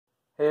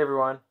Hey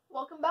everyone.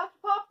 Welcome back to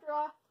Pop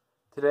Draw.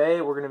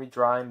 Today we're going to be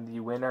drawing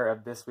the winner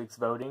of this week's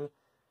voting,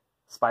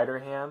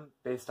 Spider-Ham,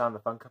 based on the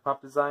Funko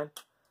Pop design.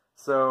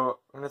 So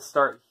I'm going to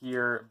start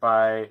here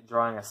by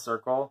drawing a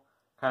circle,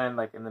 kind of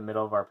like in the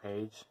middle of our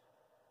page.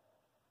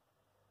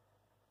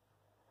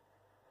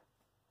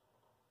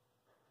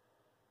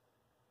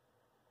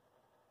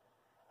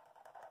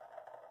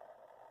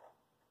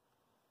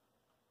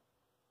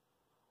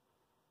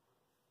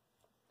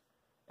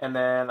 And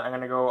then I'm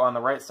going to go on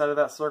the right side of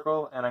that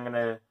circle, and I'm going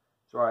to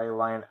draw a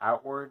line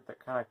outward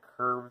that kind of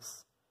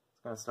curves.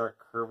 It's going to start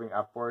curving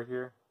upward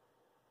here.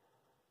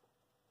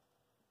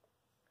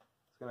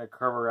 It's going to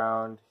curve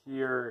around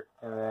here,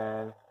 and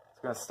then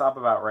it's going to stop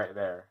about right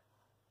there.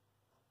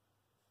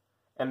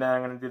 And then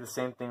I'm going to do the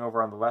same thing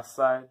over on the left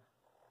side.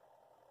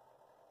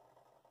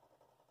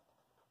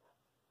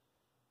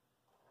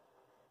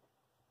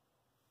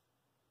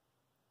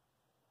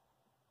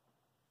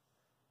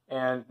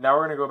 And now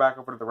we're going to go back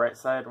over to the right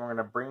side, and we're going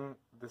to bring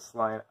this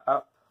line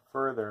up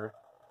further.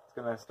 It's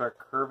going to start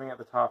curving at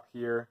the top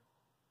here.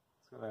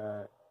 It's going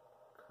to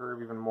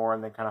curve even more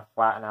and then kind of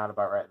flatten out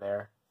about right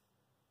there.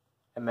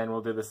 And then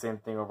we'll do the same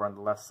thing over on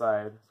the left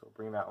side. So we'll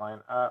bring that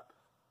line up,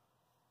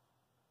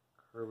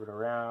 curve it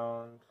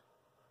around,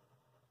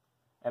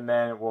 and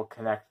then we'll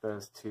connect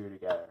those two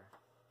together.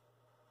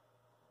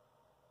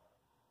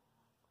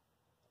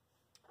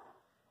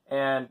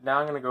 And now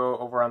I'm going to go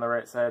over on the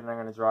right side, and I'm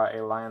going to draw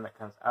a line that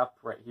comes up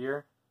right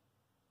here.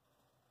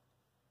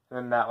 And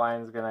then that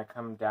line is going to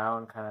come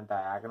down kind of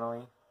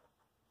diagonally.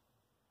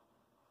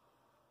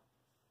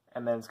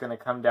 And then it's going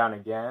to come down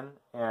again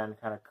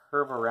and kind of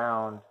curve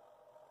around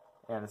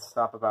and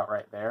stop about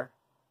right there.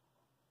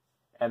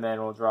 And then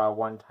we'll draw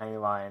one tiny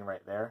line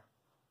right there.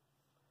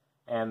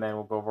 And then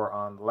we'll go over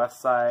on the left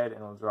side,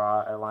 and we'll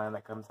draw a line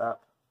that comes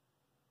up.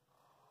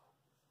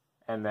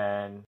 And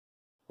then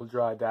we'll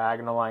draw a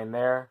diagonal line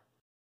there,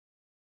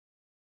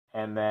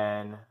 and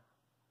then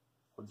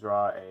we'll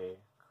draw a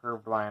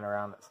curved line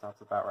around that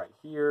stops about right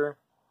here,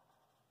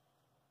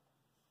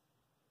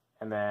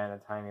 and then a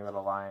tiny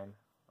little line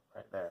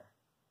right there.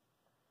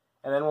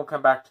 And then we'll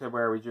come back to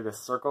where we drew this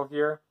circle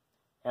here,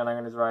 and I'm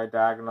going to draw a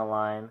diagonal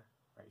line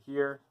right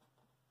here,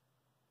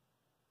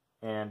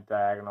 and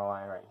diagonal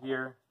line right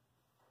here,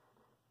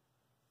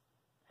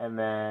 and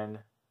then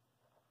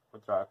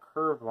we'll draw a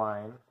curved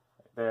line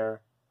right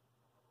there,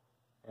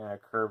 and a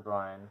curved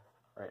line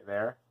right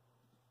there.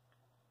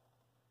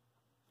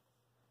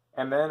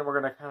 And then we're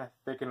going to kind of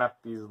thicken up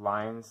these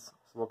lines,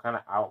 so we'll kind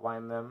of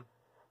outline them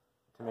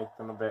to make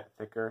them a bit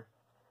thicker.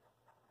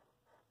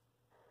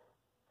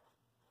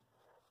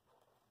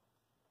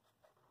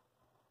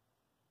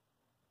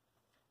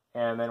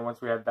 And then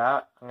once we have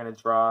that, I'm going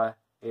to draw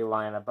a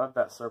line above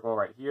that circle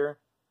right here,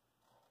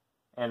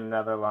 and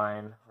another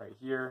line right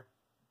here.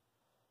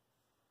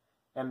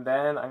 And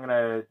then I'm going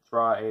to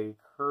draw a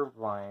curved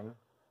line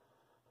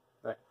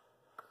that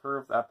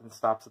curves up and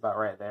stops about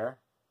right there.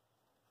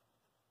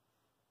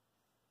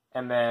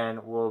 And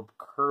then we'll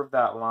curve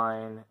that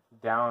line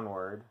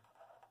downward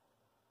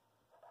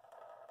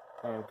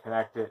and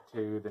connect it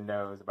to the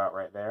nose about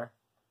right there.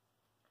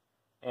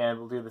 And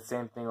we'll do the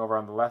same thing over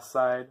on the left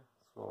side.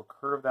 So we'll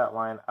curve that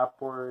line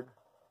upward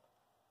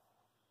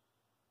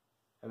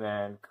and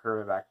then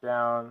curve it back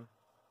down.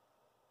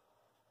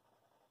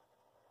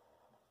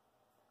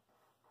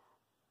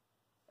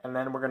 And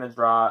then we're going to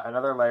draw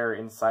another layer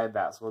inside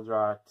that. So we'll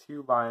draw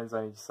two lines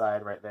on each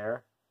side right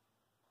there.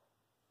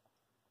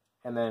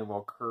 And then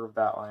we'll curve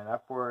that line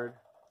upward.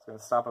 It's going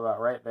to stop about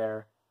right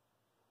there.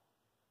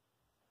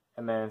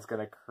 And then it's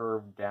going to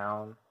curve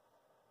down.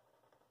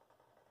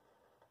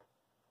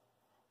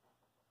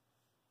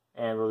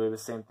 And we'll do the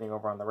same thing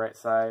over on the right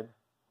side.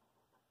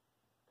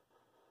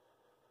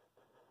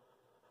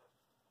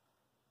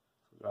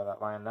 So draw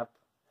that line up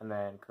and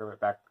then curve it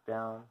back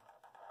down.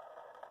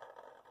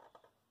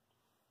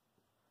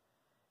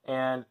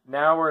 And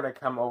now we're going to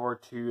come over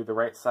to the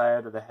right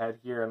side of the head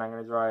here, and I'm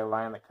going to draw a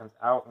line that comes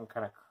out and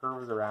kind of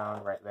curves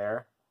around right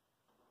there.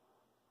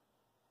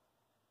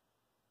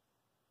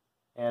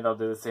 And I'll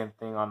do the same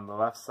thing on the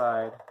left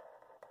side.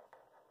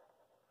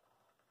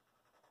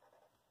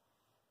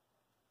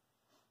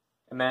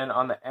 And then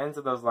on the ends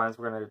of those lines,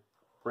 we're going to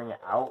bring it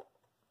out.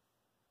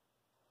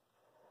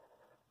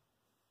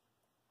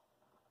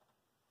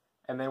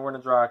 And then we're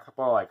going to draw a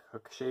couple of like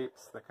hook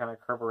shapes that kind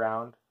of curve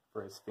around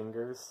for his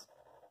fingers.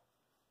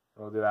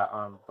 We'll do that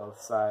on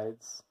both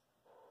sides.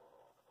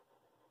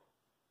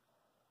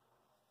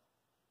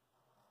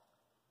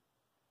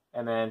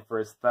 And then for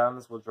his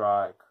thumbs, we'll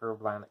draw a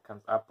curved line that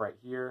comes up right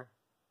here.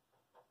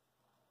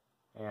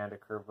 And a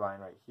curved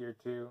line right here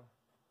too.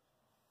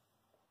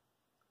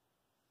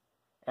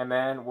 And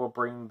then we'll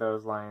bring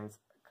those lines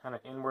kind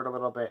of inward a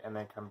little bit and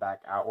then come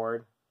back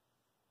outward.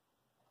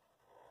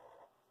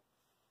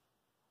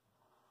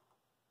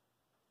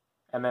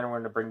 And then we're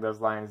going to bring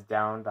those lines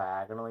down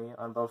diagonally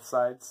on both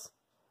sides.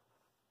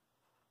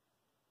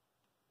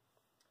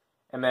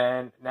 And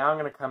then now I'm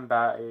going to come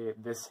back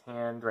this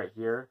hand right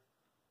here,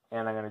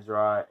 and I'm going to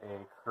draw a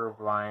curved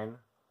line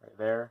right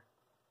there.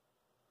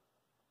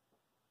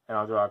 and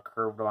I'll draw a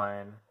curved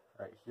line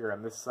right here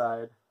on this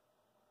side.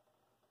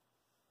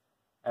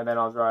 And then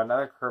I'll draw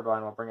another curved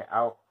line. We'll bring it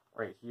out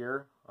right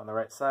here on the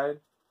right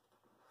side.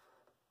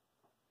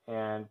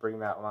 And bring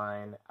that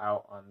line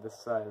out on this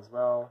side as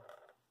well.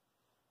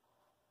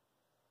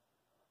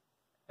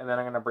 And then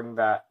I'm going to bring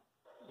that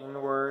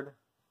inward.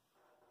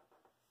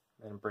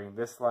 Then bring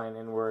this line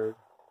inward.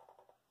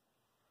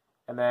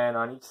 And then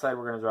on each side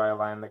we're going to draw a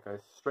line that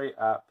goes straight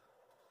up.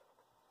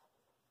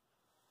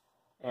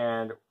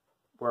 And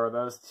where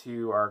those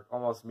two are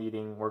almost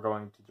meeting, we're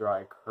going to draw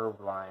a curved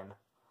line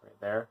right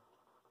there.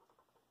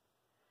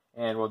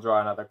 And we'll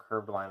draw another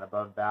curved line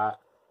above that.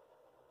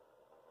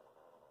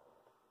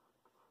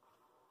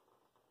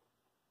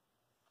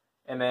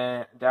 And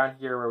then down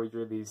here where we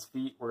drew these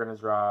feet, we're going to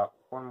draw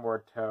one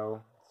more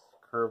toe,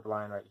 curved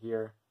line right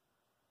here,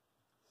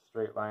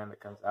 straight line that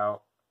comes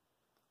out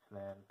and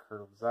then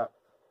curves up.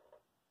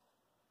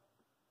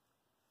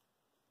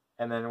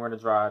 And then we're going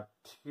to draw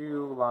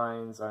two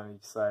lines on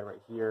each side right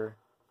here.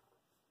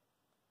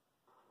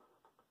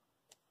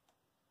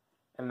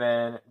 And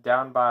then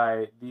down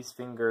by these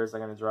fingers,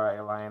 I'm going to draw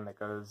a line that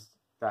goes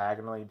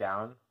diagonally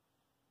down.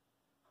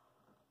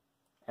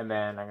 And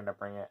then I'm going to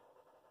bring it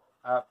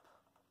up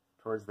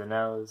towards the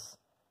nose.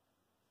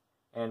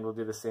 And we'll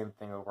do the same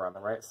thing over on the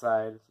right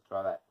side. So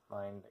draw that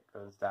line that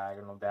goes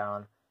diagonal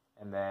down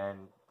and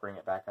then bring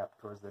it back up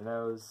towards the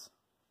nose.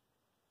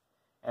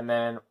 And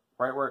then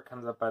right where it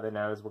comes up by the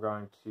nose, we're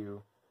going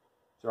to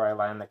draw a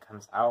line that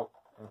comes out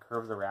and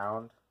curves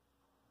around.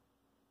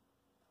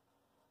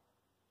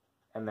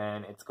 And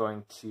then it's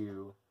going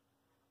to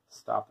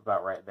stop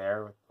about right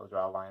there. We'll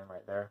draw a line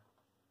right there.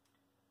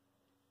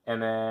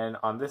 And then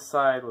on this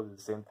side, we'll do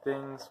the same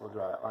thing. So we'll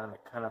draw that line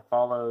that kind of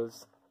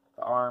follows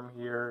the arm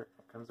here.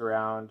 It comes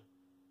around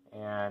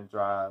and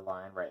draw a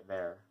line right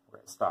there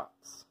where it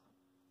stops.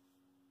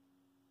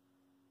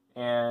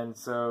 And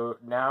so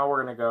now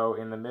we're going to go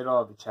in the middle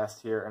of the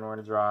chest here and we're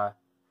going to draw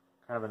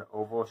kind of an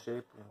oval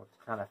shape and we'll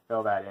kind of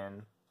fill that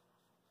in.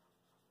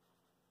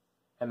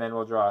 And then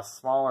we'll draw a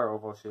smaller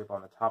oval shape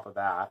on the top of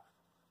that.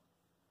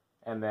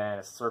 And then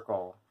a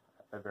circle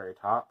at the very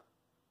top.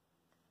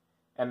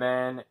 And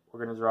then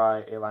we're going to draw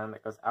a line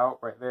that goes out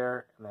right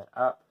there and then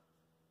up.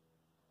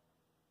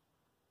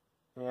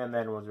 And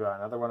then we'll draw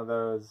another one of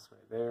those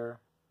right there.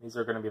 These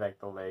are going to be like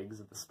the legs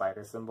of the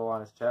spider symbol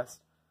on his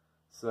chest.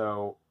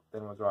 So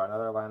then we'll draw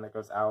another line that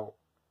goes out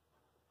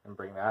and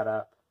bring that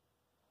up.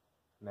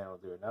 And then we'll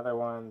do another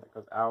one that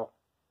goes out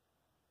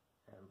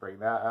and bring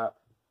that up.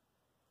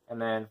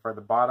 And then for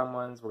the bottom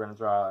ones, we're going to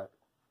draw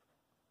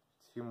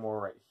two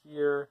more right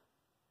here.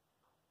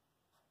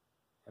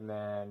 And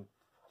then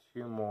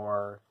two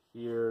more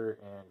here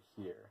and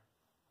here.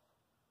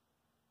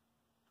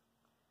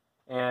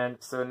 And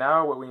so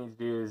now what we need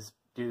to do is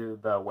do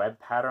the web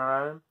pattern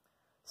on him.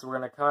 So we're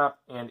going to come up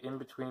and in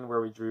between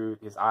where we drew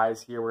his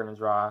eyes here, we're going to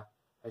draw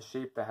a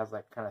shape that has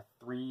like kind of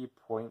 3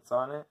 points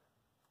on it.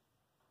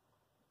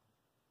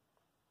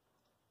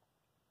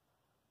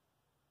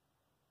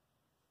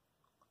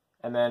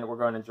 And then we're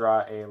going to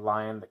draw a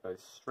line that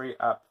goes straight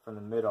up from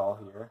the middle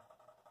here.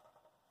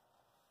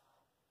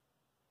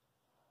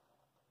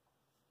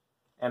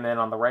 And then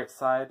on the right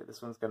side,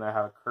 this one's going to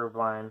have a curved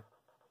line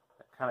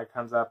that kind of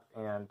comes up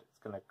and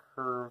it's going to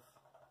curve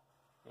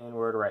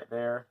inward right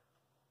there.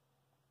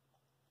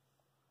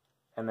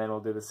 And then we'll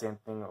do the same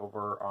thing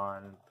over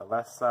on the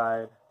left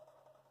side.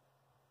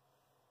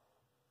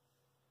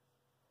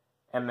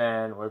 And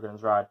then we're going to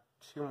draw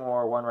two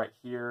more, one right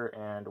here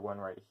and one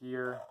right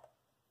here.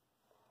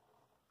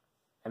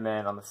 And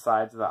then on the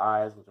sides of the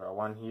eyes, we'll draw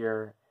one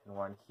here and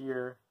one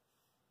here.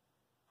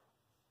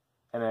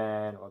 And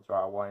then we'll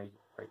draw one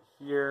right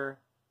here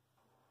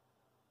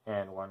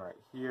and one right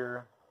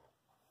here.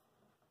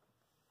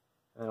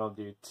 And then we'll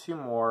do two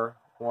more,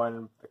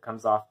 one that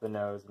comes off the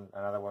nose and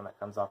another one that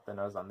comes off the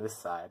nose on this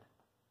side.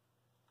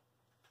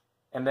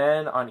 And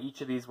then on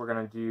each of these, we're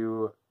going to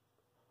do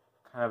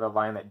kind of a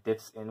line that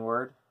dips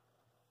inward.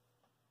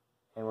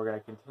 And we're going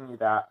to continue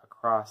that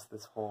across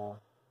this whole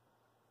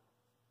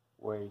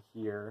way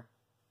here.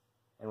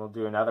 And we'll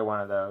do another one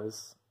of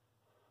those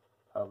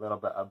a little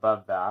bit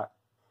above that.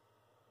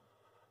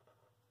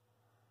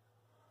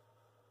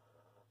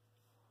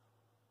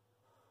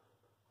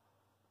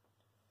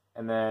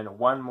 And then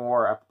one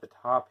more up at the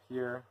top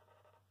here.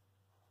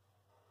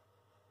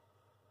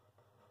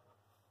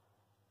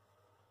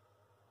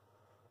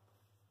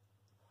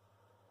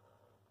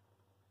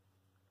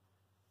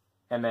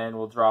 And then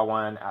we'll draw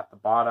one at the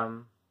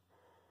bottom.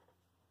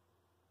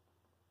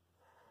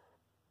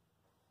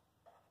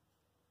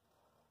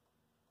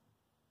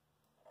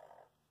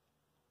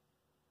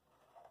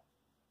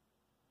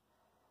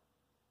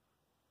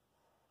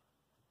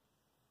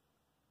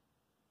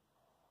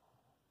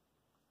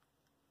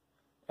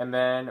 And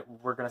then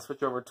we're going to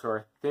switch over to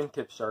our thin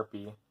tip Sharpie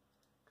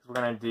because we're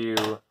going to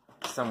do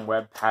some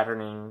web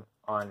patterning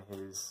on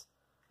his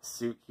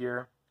suit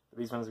here.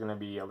 These ones are going to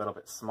be a little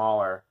bit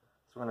smaller.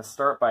 So we're going to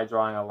start by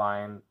drawing a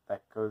line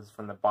that goes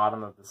from the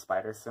bottom of the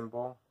spider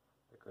symbol,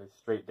 that goes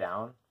straight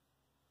down.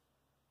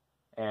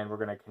 And we're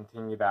going to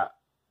continue that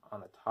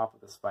on the top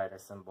of the spider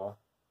symbol.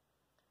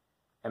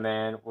 And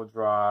then we'll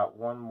draw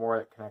one more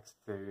that connects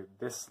to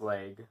this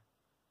leg,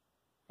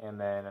 and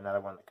then another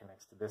one that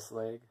connects to this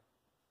leg.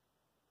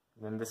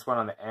 And then this one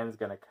on the end is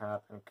going to come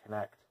up and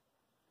connect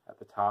at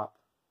the top.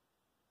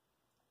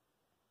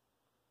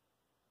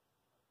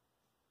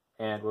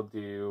 And we'll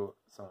do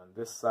some on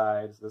this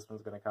side, so this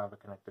one's going to come up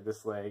and connect to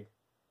this leg.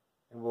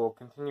 And we'll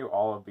continue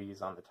all of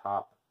these on the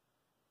top.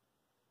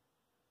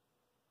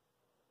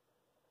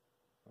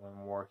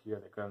 One more here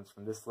that comes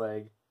from this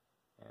leg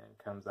and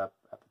comes up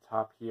at the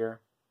top here.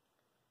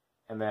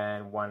 And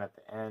then one at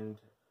the end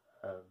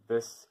of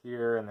this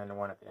here, and then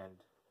one at the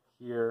end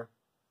here.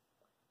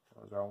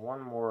 We'll draw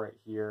one more right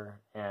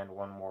here, and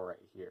one more right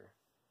here.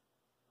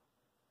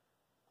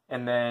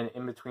 And then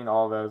in between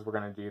all those, we're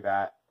going to do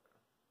that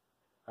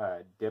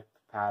dip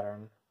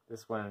pattern.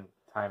 This one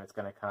time it's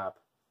going to come up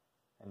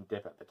and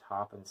dip at the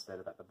top instead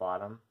of at the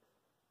bottom.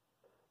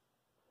 So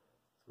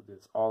we'll do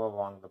this all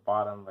along the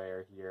bottom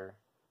layer here.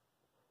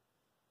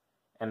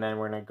 And then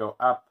we're going to go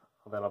up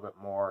a little bit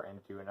more and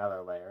do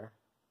another layer.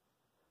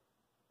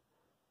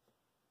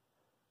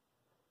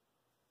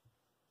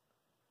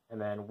 And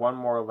then one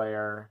more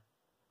layer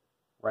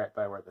right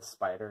by where the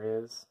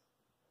spider is.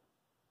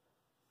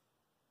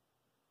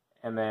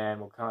 And then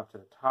we'll come up to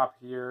the top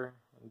here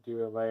and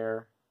do a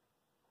layer.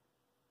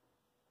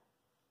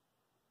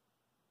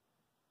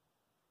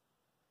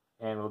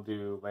 And we'll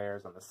do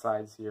layers on the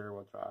sides here.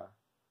 We'll draw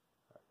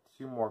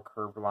two more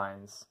curved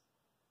lines.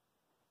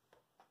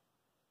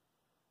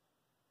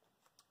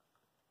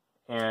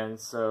 And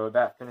so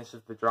that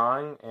finishes the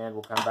drawing, and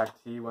we'll come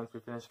back to you once we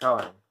finish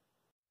coloring.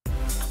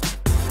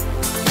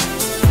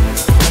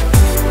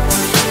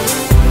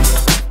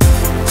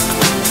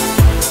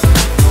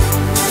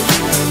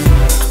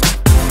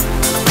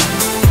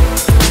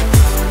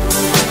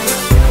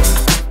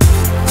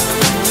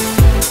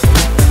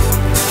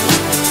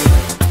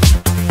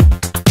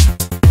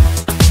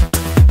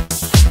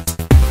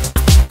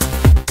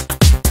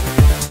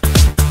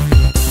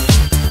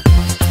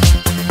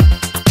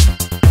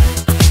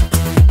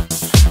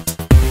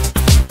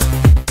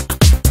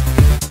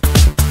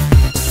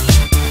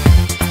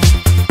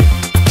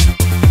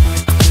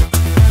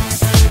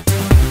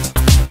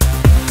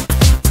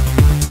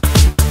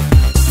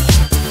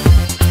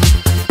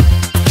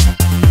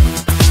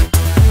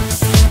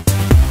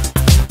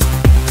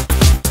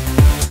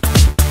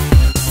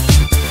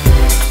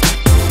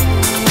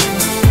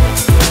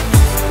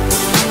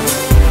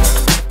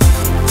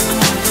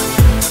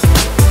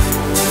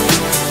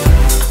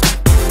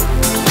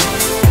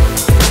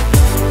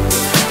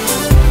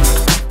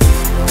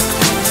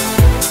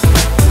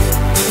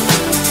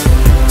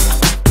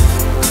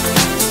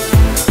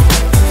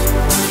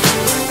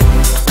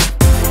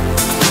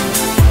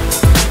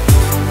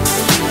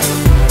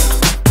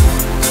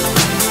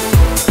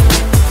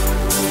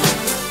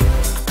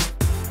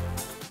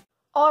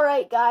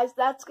 Alright guys,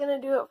 that's going to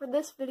do it for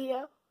this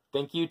video.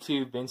 Thank you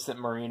to Vincent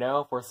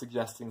Marino for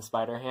suggesting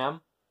Spider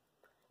Ham.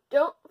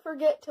 Don't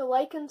forget to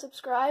like and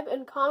subscribe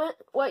and comment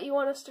what you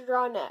want us to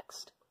draw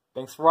next.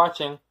 Thanks for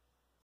watching.